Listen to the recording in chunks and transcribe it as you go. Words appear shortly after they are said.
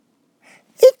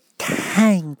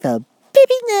time for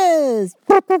Baby Newz.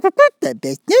 The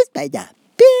best news by the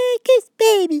biggest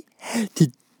baby.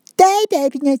 Today,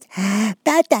 Baby Newz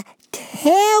about to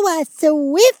Taylor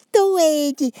Swift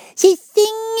away. She's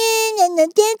singing and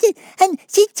dancing, and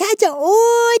she charges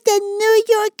all the New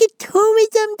York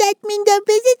tourism. That means the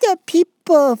visitor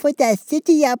people for the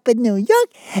city of New York.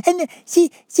 And she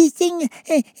sing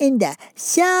in the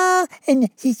show, and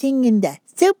she sing in the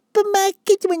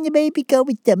supermarket when the baby go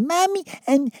with the mommy,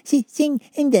 and she sing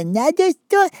in the another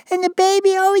store, and the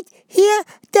baby always hear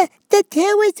the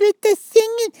Taylor Swift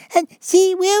singing, and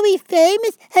she really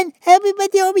famous, and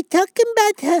everybody always talking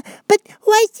about her. But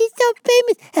why she so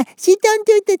famous? She don't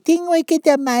do the thing like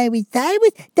the Miley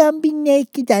Cyrus. Don't be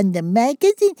naked on the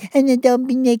magazine, and don't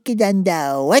be naked on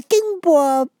the wrecking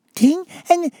ball thing,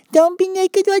 and don't be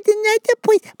naked on another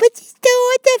place. But she's still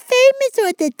all the famous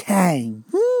all the time.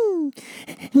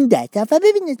 That's all for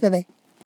Baby Newz. Bye-bye.